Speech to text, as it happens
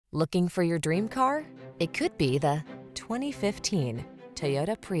Looking for your dream car? It could be the 2015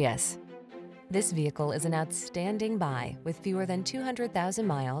 Toyota Prius. This vehicle is an outstanding buy with fewer than 200,000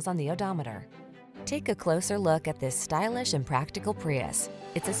 miles on the odometer. Take a closer look at this stylish and practical Prius.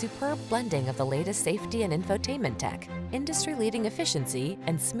 It's a superb blending of the latest safety and infotainment tech, industry-leading efficiency,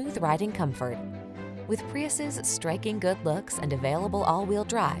 and smooth riding comfort. With Prius's striking good looks and available all-wheel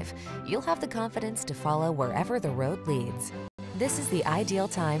drive, you'll have the confidence to follow wherever the road leads. This is the ideal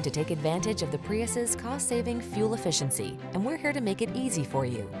time to take advantage of the Prius's cost-saving fuel efficiency, and we're here to make it easy for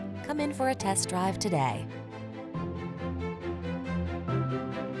you. Come in for a test drive today.